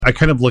I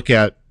kind of look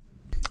at,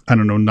 I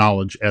don't know,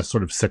 knowledge as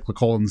sort of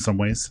cyclical in some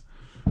ways.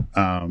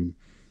 Um,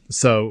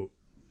 so,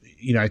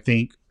 I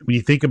think when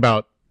you think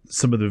about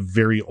some of the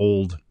very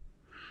old,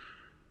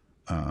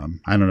 I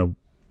don't know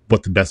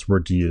what the best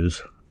word to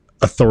use,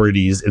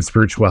 authorities in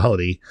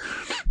spirituality,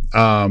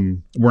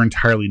 were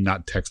entirely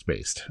not text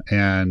based.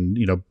 And,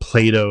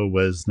 Plato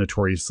was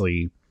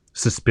notoriously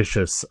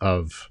suspicious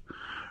of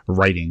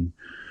writing.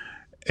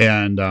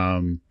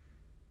 And,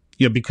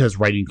 because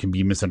writing can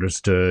be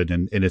misunderstood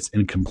and it's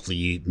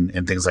incomplete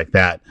and things like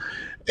that.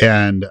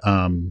 And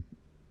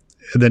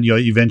then,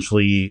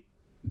 eventually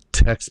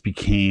text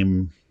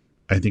became,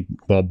 I think,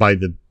 well, by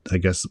the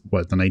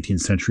 19th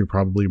century,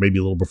 probably, maybe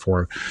a little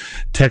before,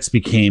 text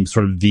became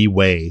sort of the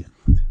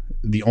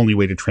only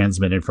way to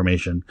transmit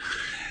information.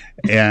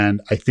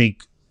 And I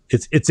think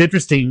it's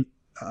interesting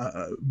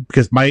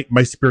because my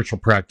spiritual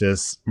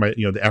practice,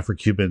 the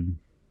Afro-Cuban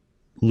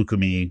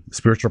Lukumi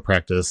spiritual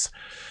practice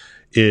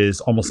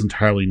is almost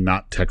entirely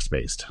not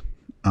text-based.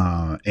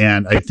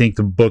 And I think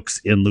the books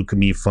in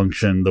Lukumi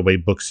function the way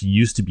books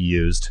used to be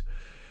used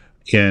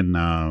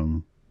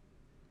in,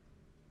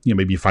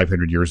 maybe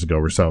 500 years ago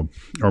or so,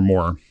 or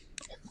more,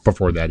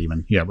 before that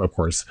even. Yeah, of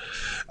course.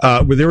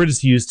 Where they were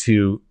just used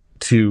to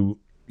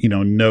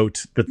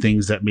note the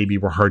things that maybe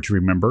were hard to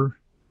remember,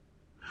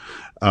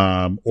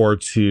 or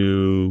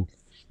to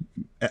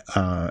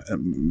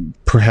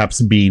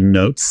perhaps be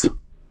notes,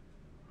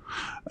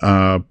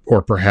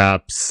 or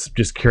perhaps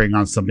just carrying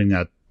on something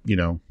that,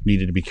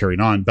 needed to be carried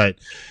on. But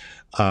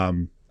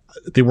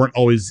they weren't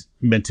always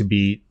meant to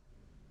be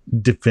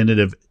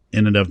definitive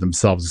in and of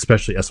themselves,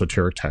 especially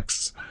esoteric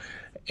texts.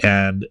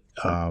 And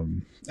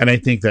I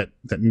think that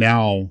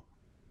now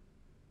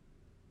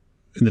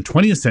in the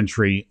 20th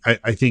century,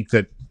 I think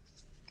that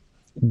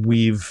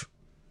we've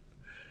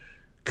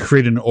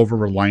created an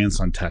over-reliance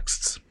on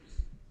texts,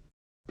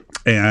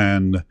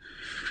 and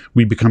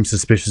we become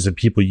suspicious of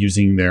people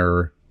using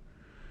their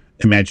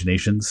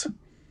imaginations.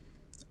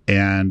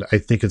 And I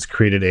think it's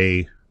created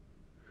a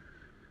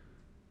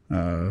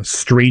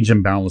strange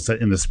imbalance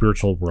in the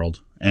spiritual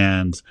world.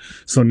 And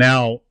so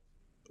now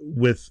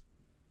with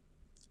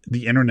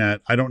the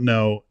internet, I don't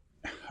know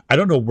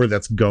where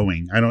that's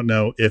going. I don't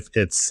know if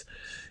it's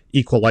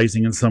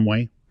equalizing in some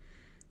way,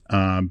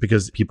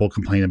 because people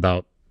complain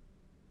about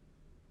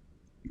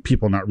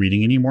people not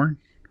reading anymore.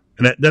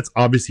 And that's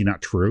obviously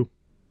not true.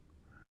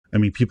 I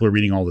mean, people are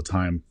reading all the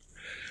time.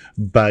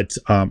 But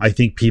I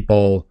think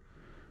people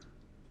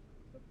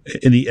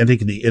in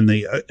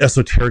the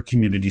esoteric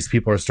communities,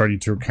 people are starting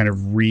to kind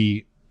of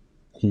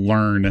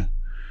relearn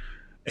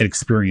an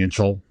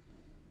experiential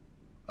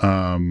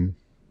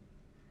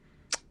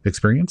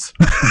experience,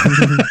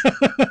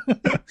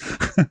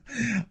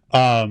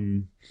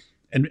 and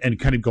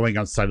kind of going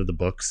outside of the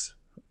books,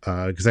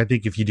 because I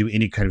think if you do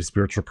any kind of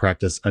spiritual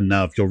practice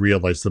enough, you'll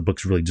realize the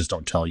books really just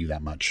don't tell you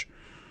that much.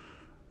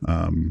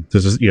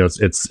 This is,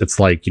 it's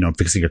like,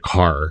 fixing a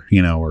car,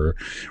 or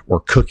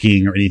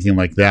cooking or anything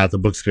like that. The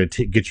book's going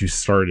to get you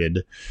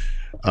started,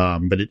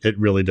 but it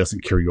really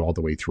doesn't carry you all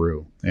the way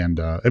through. And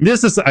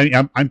this is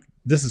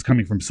this is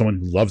coming from someone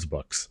who loves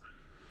books.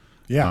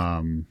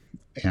 Yeah.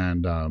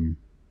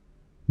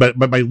 But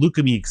my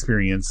Lukumi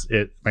experience,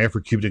 my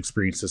Afro-Cuban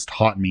experience has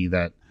taught me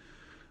that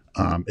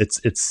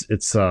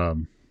it's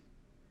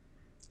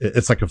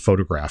like a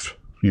photograph.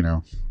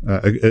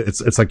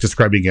 It's like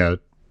describing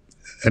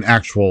an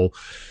actual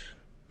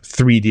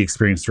 3D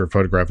experience through a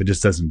photograph. It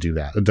just doesn't do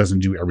that. It doesn't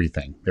do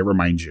everything. It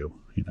reminds you,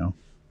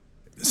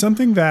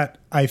 Something that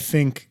I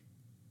think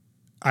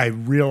I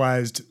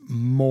realized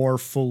more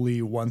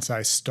fully once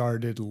I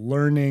started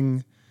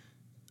learning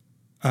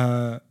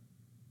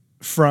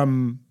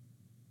from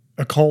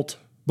occult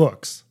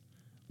books,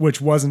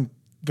 which wasn't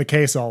the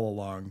case all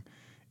along,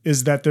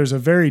 is that there's a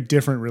very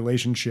different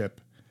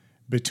relationship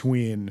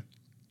between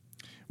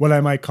what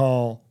I might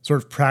call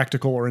sort of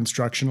practical or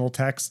instructional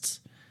texts,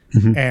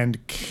 mm-hmm.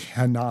 and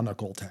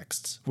canonical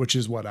texts, which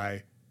is what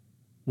I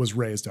was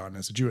raised on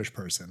as a Jewish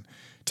person.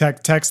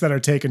 Texts that are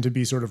taken to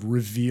be sort of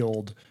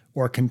revealed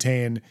or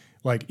contain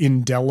like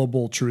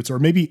indelible truths, or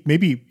maybe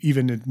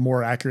even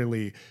more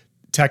accurately,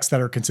 texts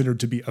that are considered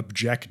to be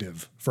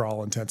objective for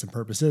all intents and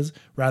purposes,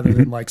 rather mm-hmm.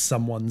 than like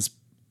someone's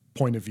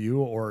point of view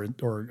or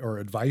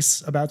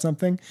advice about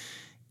something.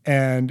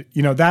 And,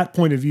 that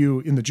point of view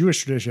in the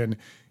Jewish tradition,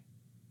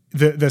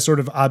 the sort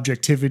of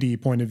objectivity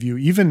point of view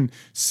even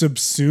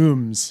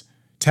subsumes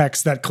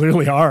texts that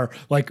clearly are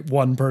like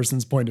one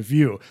person's point of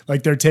view.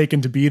 Like they're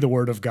taken to be the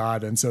word of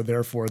God. And so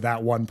therefore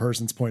that one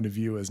person's point of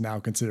view is now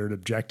considered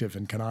objective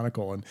and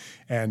canonical.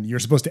 And you're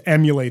supposed to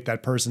emulate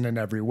that person in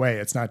every way.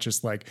 It's not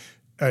just like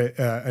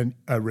a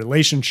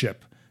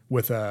relationship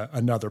with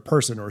another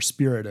person or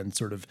spirit and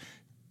sort of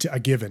a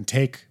give and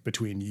take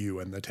between you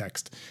and the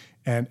text.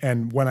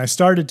 And when I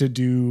started to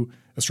do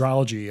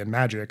astrology and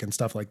magic and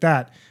stuff like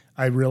that,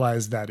 I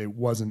realized that it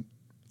wasn't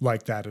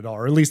like that at all,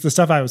 or at least the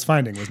stuff I was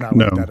finding was not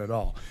like that at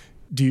all.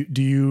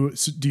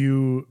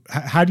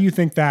 How do you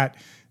think that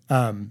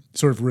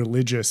sort of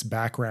religious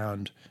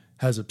background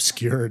has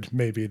obscured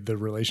maybe the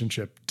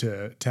relationship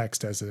to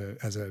text as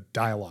a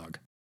dialogue.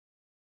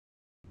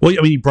 Well,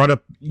 I mean, you brought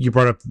up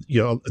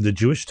the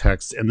Jewish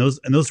texts, and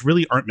those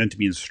really aren't meant to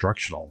be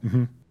instructional.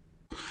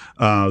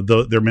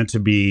 Though they're meant to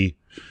be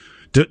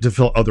to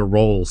fill other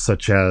roles,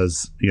 such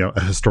as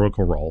a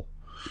historical role,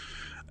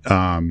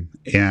 and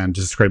to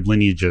describe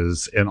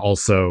lineages, and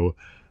also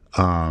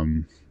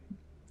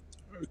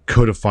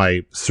codify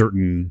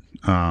certain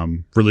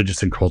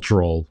religious and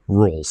cultural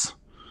rules.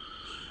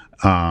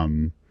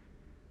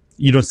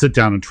 You don't sit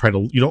down and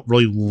you don't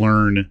really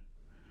learn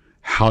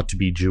how to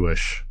be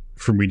Jewish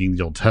from reading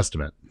the Old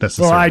Testament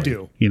necessarily. Well, I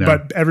do,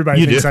 but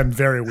everybody thinks I'm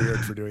very weird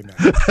for doing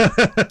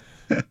that.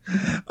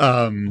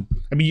 I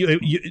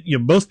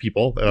mean, most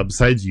people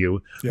besides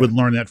you would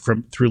learn that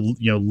through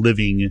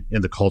living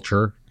in the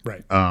culture,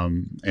 right?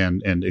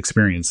 And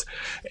experience,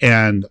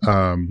 and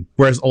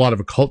whereas a lot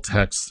of occult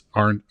texts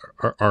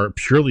are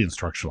purely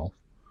instructional.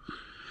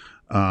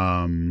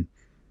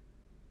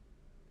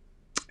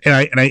 And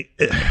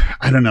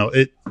I don't know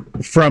it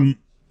from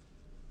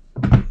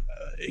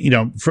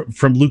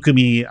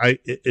Lukami.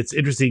 It's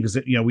interesting because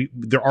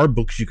there are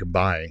books you can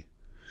buy.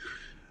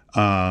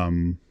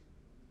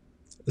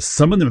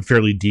 Some of them are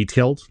fairly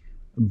detailed,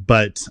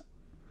 but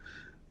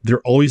they're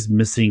always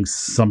missing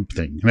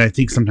something, and I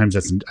think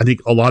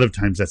a lot of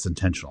times that's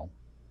intentional.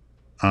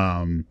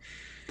 And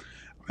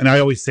I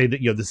always say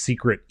that the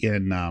secret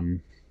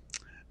in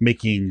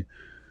making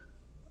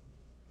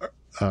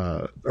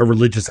a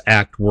religious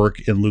act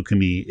work in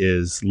Lukami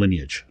is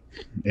lineage,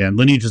 and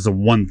lineage is the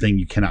one thing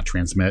you cannot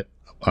transmit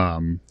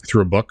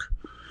through a book.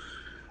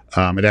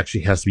 It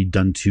actually has to be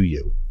done to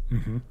you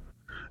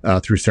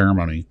through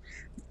ceremony,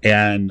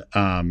 and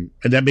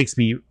that makes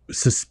me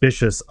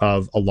suspicious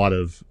of a lot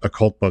of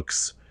occult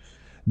books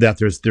that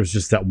there's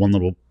just that one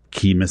little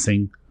key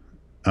missing.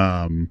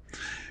 I've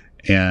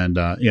made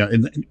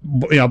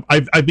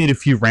a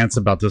few rants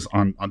about this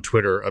on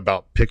Twitter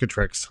about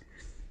Picatrix.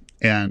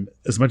 And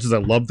as much as I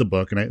love the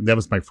book, and that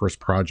was my first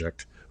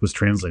project, was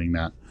translating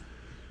that.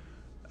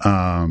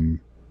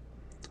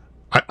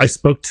 I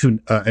spoke to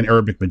an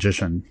Arabic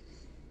magician,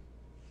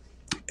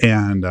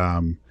 and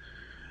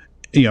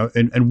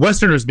and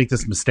Westerners make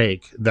this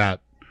mistake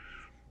that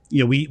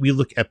we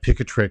look at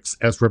Picatrix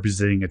as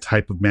representing a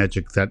type of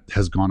magic that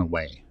has gone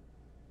away.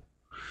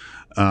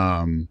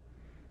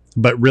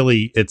 But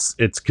really,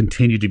 it's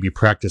continued to be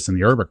practiced in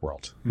the Arabic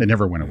world. It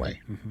never went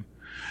away.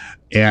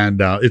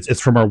 And it's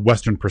from our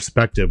Western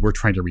perspective, we're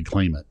trying to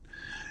reclaim it.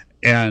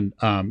 And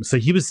so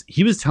he was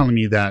telling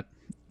me that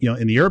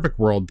in the Arabic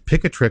world,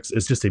 Picatrix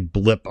is just a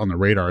blip on the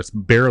radar. It's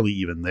barely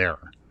even there.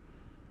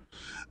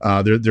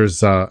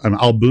 There's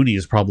Al-Buni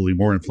is probably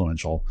more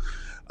influential,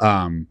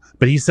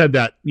 but he said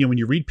that when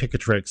you read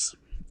Picatrix,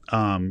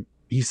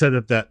 he said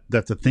that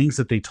the things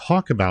that they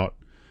talk about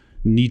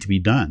need to be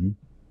done.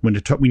 When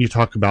you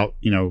talk about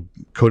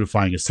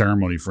codifying a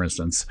ceremony, for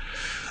instance,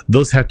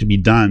 those have to be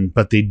done,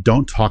 but they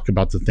don't talk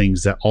about the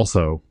things that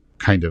also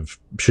kind of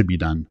should be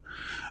done.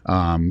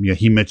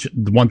 He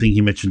mentioned the one thing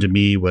he mentioned to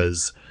me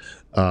was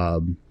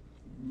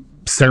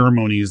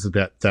ceremonies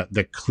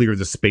that clear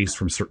the space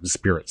from certain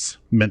spirits,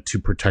 meant to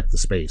protect the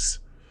space,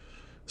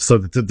 so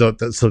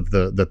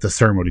that the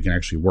ceremony can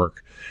actually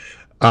work.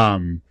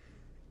 And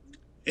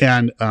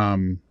that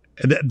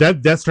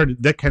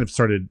kind of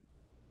started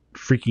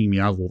freaking me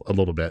out a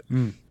little bit,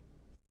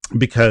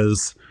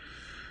 because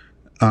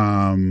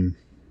I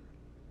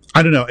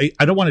don't know.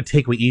 I don't want to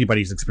take away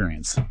anybody's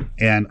experience,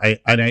 and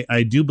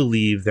I do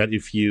believe that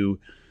if you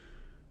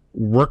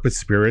work with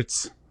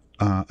spirits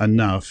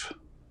enough,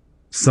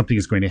 something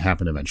is going to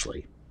happen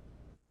eventually.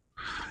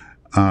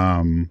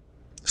 So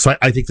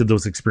I think that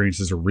those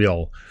experiences are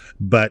real,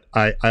 but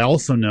I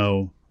also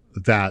know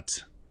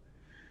that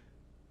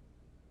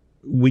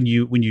when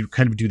you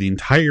kind of do the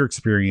entire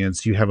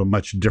experience, you have a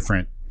much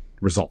different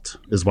result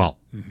as well.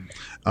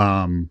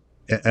 And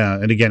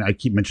again, I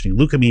keep mentioning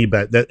Lukami,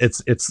 but that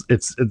it's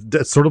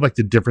sort of like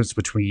the difference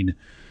between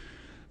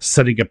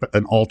setting up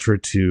an altar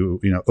to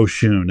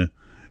Oshun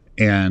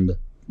and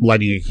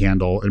lighting a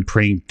candle and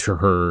praying to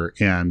her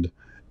and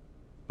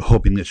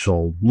hoping that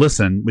she'll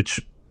listen,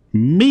 which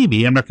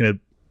maybe, I'm not going to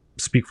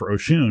speak for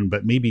Oshun,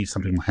 but maybe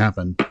something will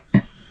happen.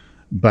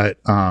 But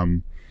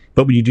when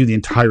you do the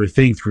entire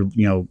thing through,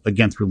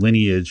 again, through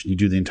lineage, you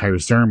do the entire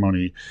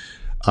ceremony,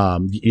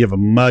 you have a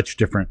much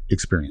different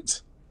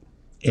experience.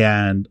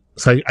 And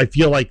so I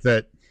feel like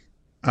that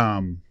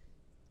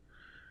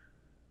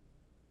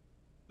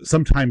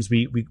sometimes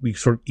we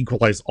sort of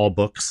equalize all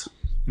books.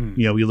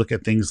 We look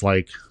at things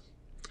like,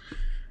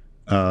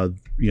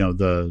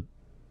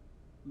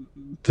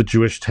 the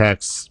Jewish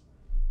texts,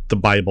 the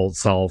Bible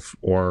itself,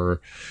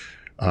 or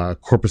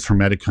Corpus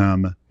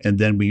Hermeticum, and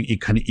then we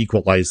kind of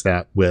equalize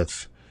that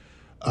with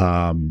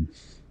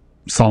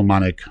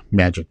Solomonic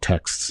magic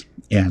texts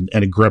and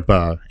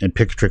Agrippa and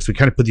Picatrix. We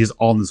kind of put these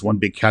all in this one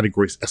big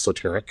category,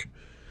 esoteric,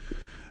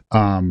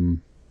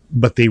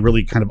 but they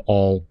really kind of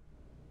all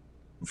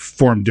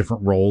form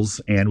different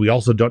roles, and we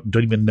also don't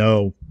even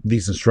know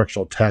these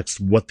instructional texts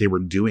what they were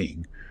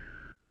doing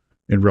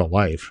in real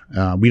life.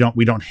 We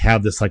don't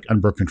have this like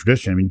unbroken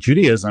tradition. I mean,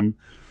 Judaism,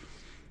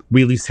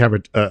 we at least have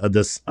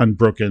this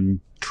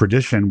unbroken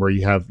tradition where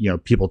you have,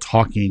 people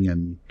talking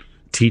and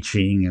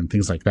teaching and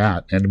things like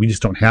that, and we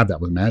just don't have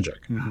that with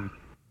magic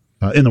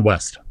in the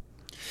West.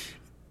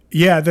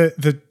 Yeah,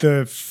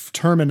 the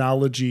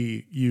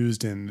terminology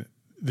used in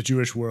the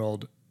Jewish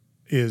world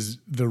is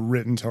the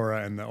written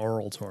Torah and the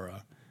oral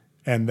Torah,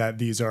 and that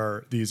these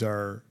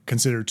are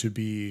considered to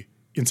be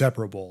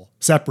inseparable,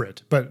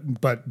 separate,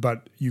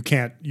 but you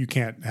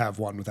can't have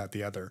one without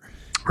the other.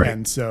 Right.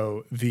 And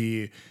so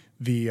the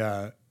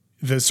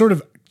sort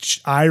of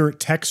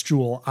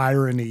textual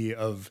irony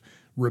of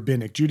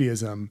rabbinic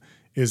Judaism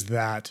is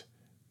that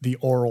the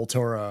oral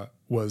Torah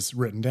was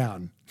written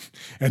down.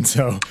 And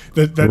so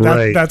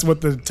that's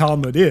what the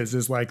Talmud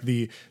is like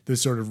the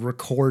sort of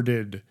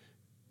recorded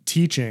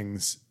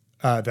teachings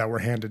that were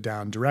handed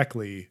down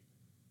directly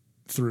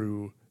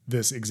through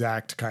this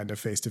exact kind of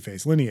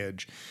face-to-face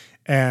lineage.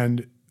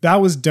 And that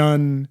was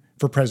done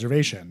for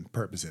preservation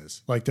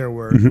purposes. Like it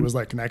was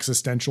like an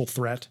existential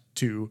threat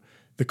to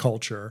the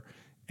culture,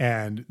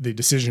 and the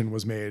decision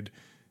was made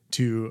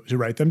to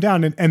write them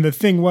down. And the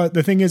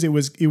thing is, it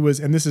was,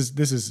 and this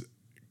is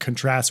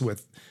contrasts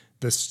with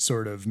this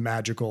sort of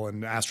magical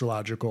and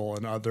astrological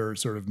and other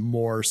sort of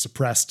more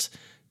suppressed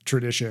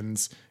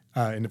traditions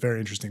in a very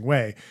interesting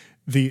way.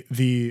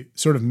 The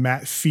sort of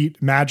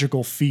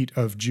magical feat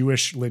of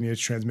Jewish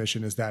lineage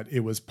transmission is that it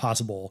was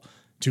possible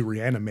to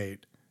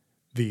reanimate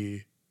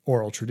the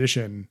oral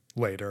tradition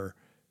later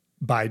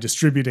by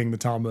distributing the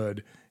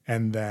Talmud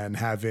and then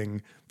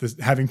having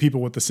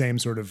people with the same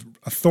sort of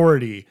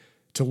authority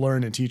to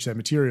learn and teach that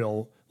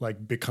material,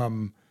 like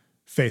become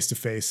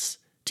face-to-face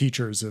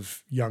teachers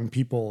of young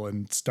people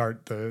and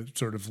start the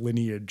sort of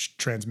lineage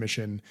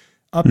transmission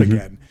up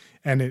again.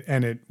 And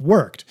it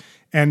worked.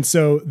 And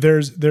so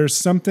there's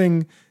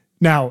something.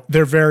 Now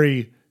they're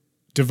very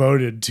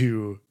devoted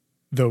to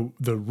the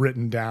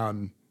written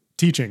down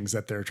teachings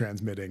that they're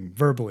transmitting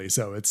verbally.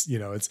 So it's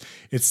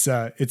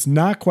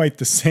not quite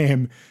the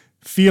same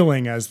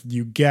feeling as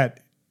you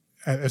get,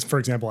 as for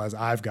example, as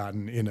I've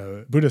gotten in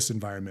a Buddhist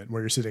environment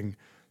where you're sitting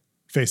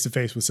face to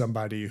face with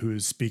somebody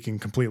who's speaking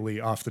completely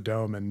off the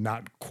dome and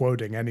not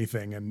quoting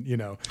anything, and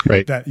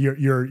right. that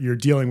you're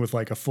dealing with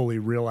like a fully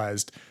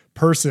realized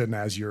person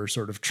as your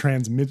sort of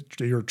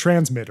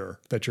transmitter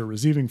that you're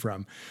receiving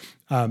from.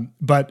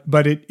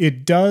 But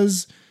it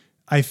does,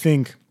 I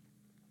think,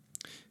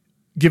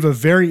 shines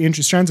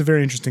a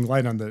very interesting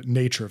light on the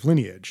nature of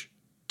lineage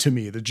to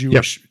me, the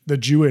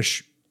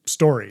Jewish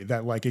story,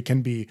 that like it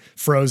can be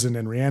frozen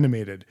and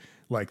reanimated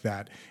like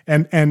that.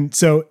 And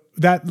so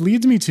that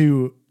leads me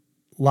to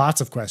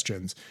lots of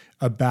questions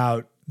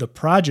about the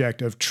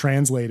project of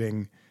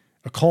translating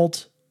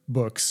occult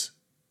books,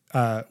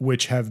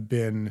 which have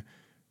been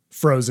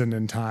frozen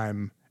in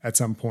time at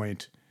some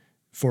point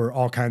for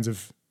all kinds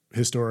of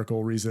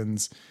historical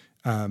reasons,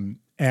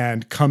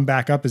 and come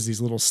back up as these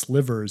little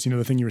slivers.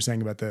 The thing you were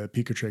saying about the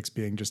Picatrix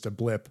being just a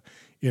blip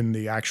in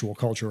the actual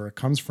culture where it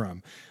comes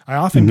from. I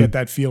often get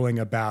that feeling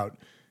about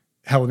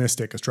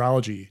Hellenistic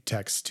astrology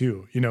texts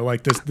too.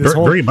 Like this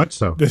whole, very much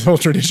so. This whole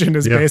tradition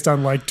is based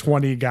on like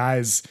 20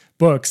 guys'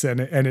 books, and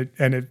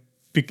it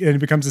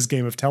becomes this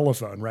game of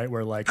telephone, right?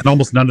 Where like, and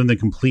almost none of them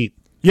complete.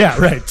 Yeah,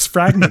 right. It's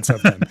fragments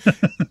of them.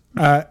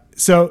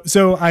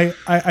 So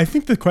I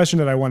think the question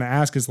that I want to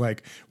ask is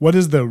like, what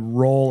is the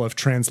role of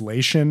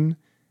translation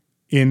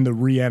in the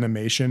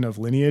reanimation of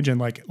lineage, and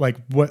like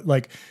what,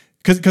 like,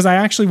 because I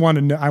actually want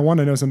to know. I want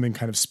to know something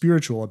kind of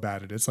spiritual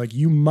about it. It's like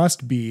you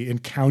must be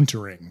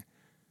encountering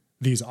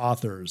these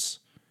authors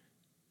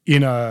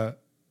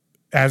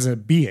as a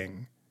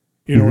being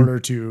in order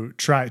to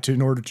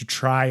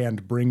try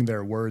and bring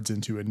their words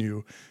into a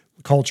new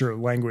culture,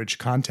 language,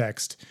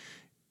 context.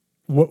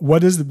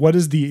 What is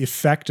the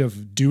effect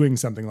of doing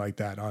something like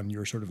that on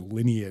your sort of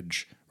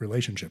lineage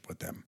relationship with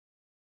them?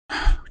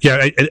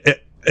 Yeah,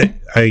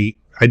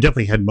 I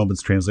definitely had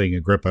moments translating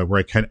Agrippa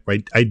where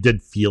I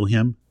did feel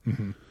him.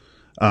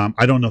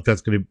 I don't know if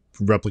that's going to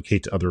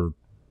replicate to other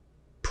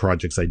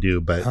projects I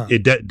do, but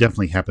it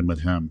definitely happened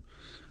with him.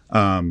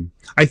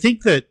 I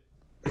think that,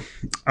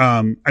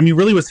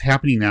 really what's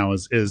happening now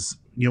is,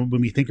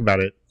 when we think about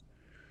it,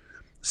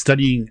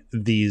 studying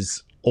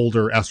these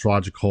older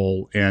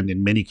astrological and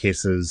in many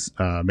cases,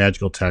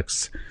 magical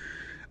texts,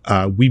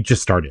 we've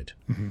just started.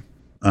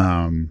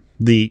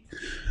 The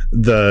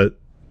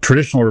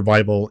traditional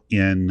revival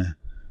in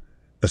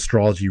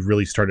astrology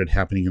really started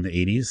happening in the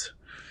 80s.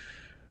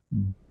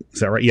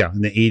 Is that right? Yeah,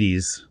 in the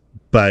 80s,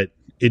 but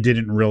it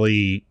didn't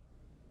really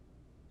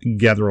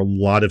gather a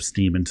lot of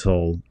steam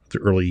until the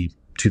early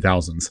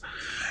 2000s.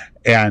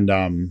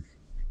 And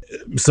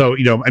so,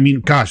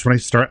 gosh, when I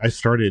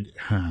started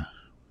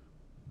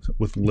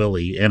with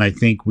Lily, and I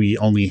think we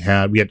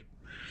had,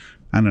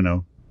 I don't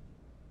know,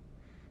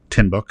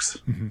 10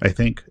 books, I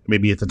think,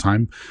 maybe at the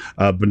time.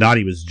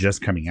 Bonatti was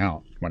just coming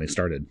out when I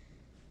started.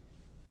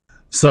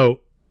 So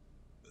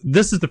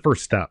this is the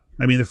first step.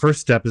 The first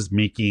step is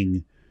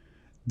making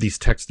these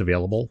texts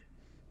available.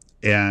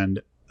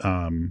 And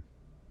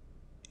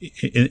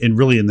in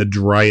really in the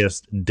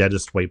driest,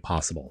 deadest way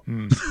possible.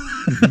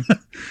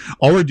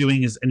 All we're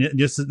doing is, and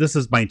this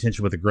is my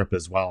intention with Agrippa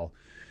as well,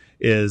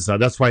 is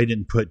that's why I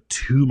didn't put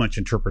too much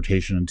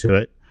interpretation into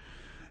it,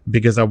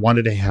 because I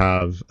wanted to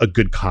have a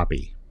good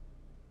copy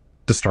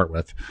to start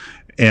with,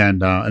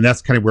 and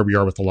that's kind of where we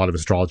are with a lot of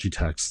astrology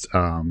texts.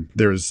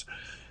 There's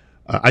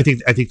I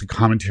think the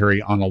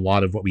commentary on a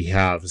lot of what we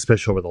have,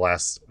 especially over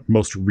the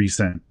most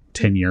recent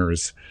 10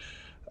 years,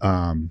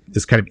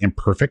 is kind of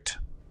imperfect.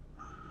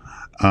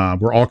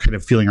 We're all kind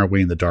of feeling our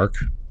way in the dark.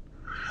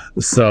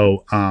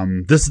 So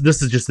this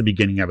is just the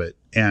beginning of it,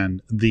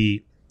 and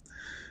the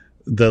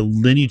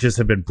lineages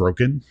have been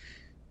broken.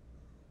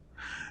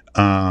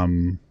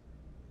 And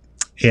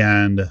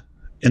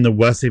in the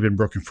West, they've been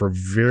broken for a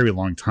very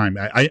long time.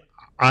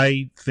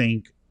 I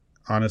think,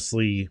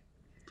 honestly,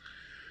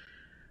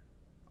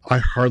 I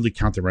hardly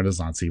count the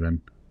Renaissance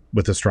even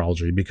with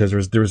astrology, because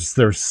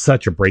there's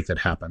such a break that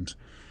happened.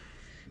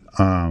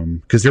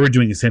 Because they were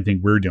doing the same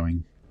thing we're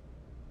doing.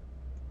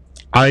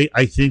 I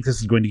think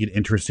this is going to get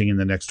interesting in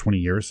the next 20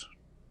 years,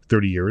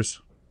 30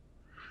 years.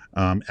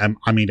 I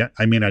may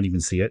not even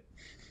see it,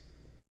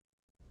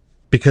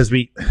 because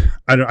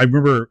I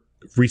remember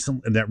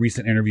in that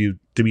recent interview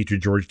Demetri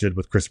George did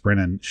with Chris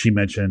Brennan, she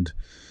mentioned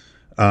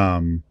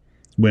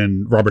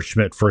when Robert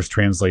Schmidt first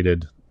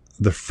translated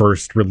the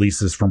first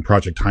releases from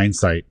Project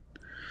Hindsight,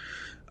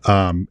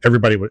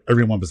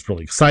 everyone was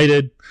really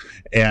excited,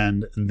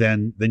 and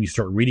then you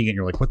start reading it and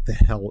you're like, what the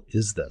hell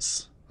is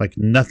this? Like,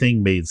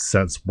 nothing made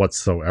sense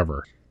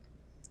whatsoever.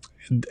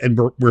 And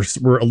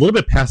we're a little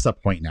bit past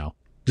that point now,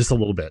 just a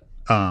little bit.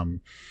 I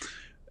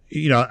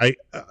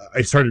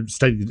started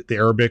studying the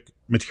Arabic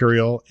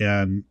material,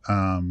 and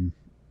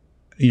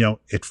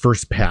at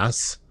first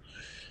pass,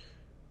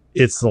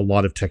 it's a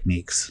lot of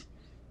techniques.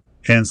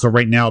 And so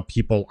right now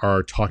people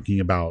are talking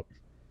about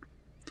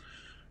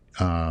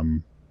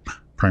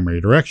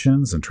primary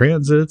directions and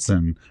transits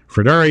and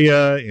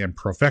Fradaria and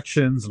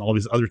profections and all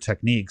these other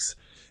techniques.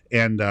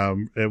 And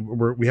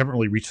we haven't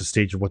really reached the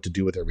stage of what to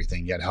do with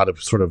everything yet, how to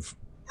sort of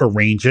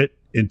arrange it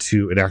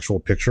into an actual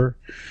picture,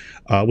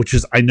 which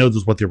is, I know this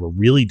is what they were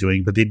really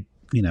doing, but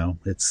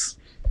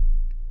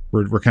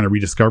we're kind of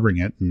rediscovering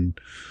it.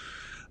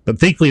 But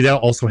thankfully that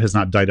also has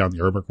not died down in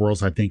the Arabic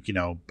worlds. I think,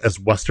 as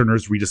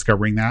Westerners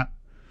rediscovering that,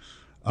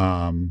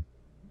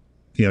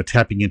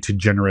 tapping into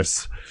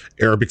generous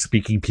Arabic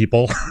speaking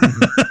people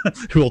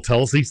who will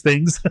tell us these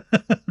things,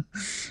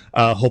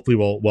 hopefully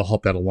will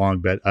help that along.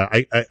 But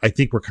I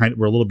think we're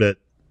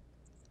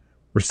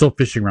still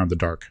fishing around the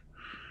dark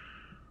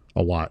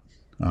a lot,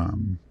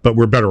 but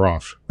we're better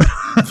off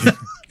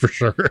for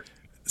sure.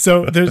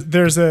 So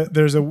there's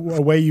a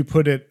way you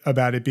put it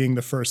about it being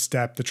the first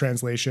step, the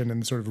translation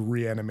and the sort of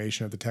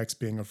reanimation of the text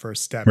being a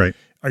first step. Right.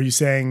 Are you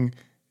saying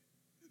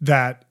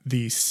that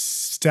the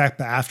steps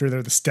after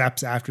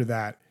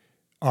that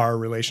are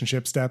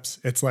relationship steps?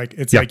 It's like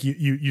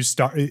you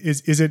start.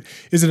 Is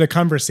it a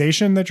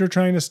conversation that you're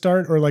trying to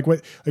start, or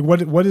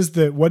what is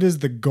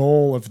the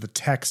goal of the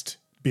text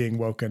being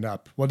woken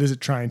up? What is it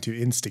trying to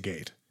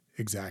instigate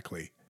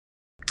exactly?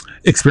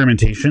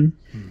 Experimentation,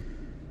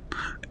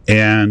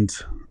 and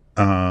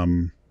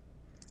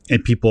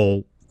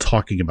people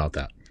talking about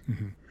that.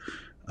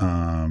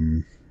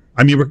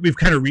 We've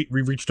kind of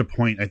reached a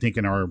point, I think,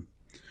 in our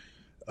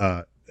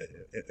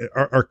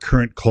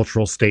current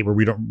cultural state where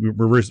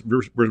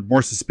we're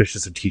more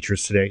suspicious of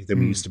teachers today than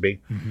we used to be.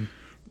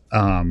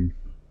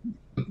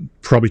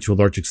 Probably to a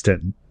large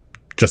extent,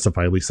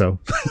 justifiably so.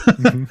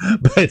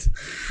 But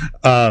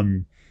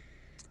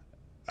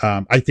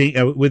I think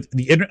with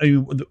the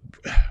internet,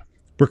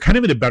 we're kind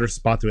of in a better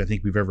spot than I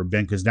think we've ever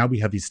been, because now we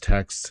have these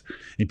texts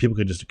and people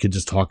could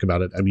just talk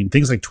about it. I mean,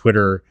 things like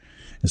Twitter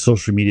and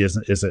social media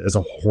is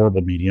a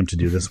horrible medium to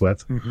do this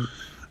with.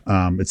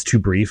 It's too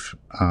brief.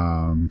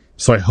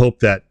 So I hope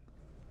that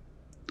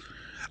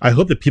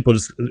people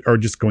are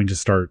just going to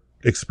start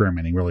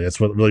experimenting. Really, that's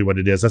what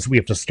it is. That's what we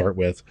have to start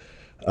with.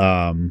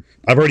 I've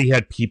already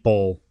had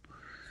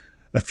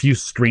a few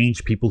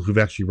strange people who've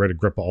actually read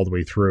Agrippa all the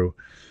way through,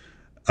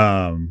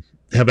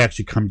 have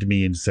actually come to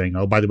me and saying,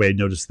 "Oh, by the way, I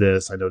noticed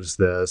this.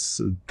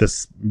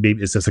 This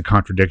maybe is this a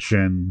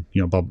contradiction?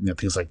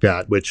 Things like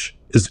that," which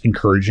is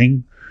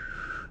encouraging.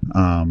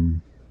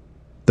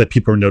 That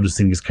people are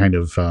noticing these kind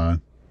of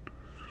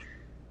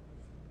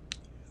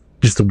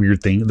just a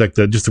weird thing,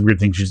 just the weird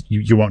things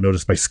you won't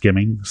notice by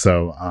skimming.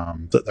 So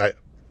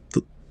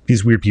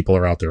these weird people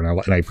are out there,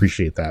 and I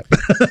appreciate that.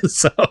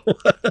 So,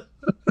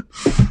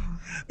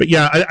 but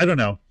yeah, I don't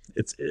know.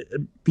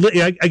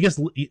 I guess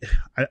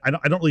I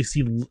don't really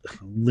see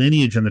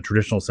lineage in the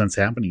traditional sense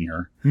happening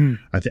here.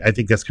 I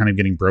think that's kind of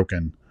getting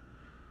broken,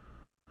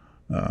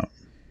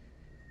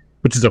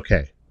 which is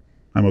okay.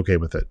 I'm okay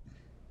with it.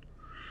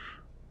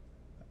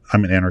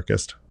 I'm an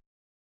anarchist.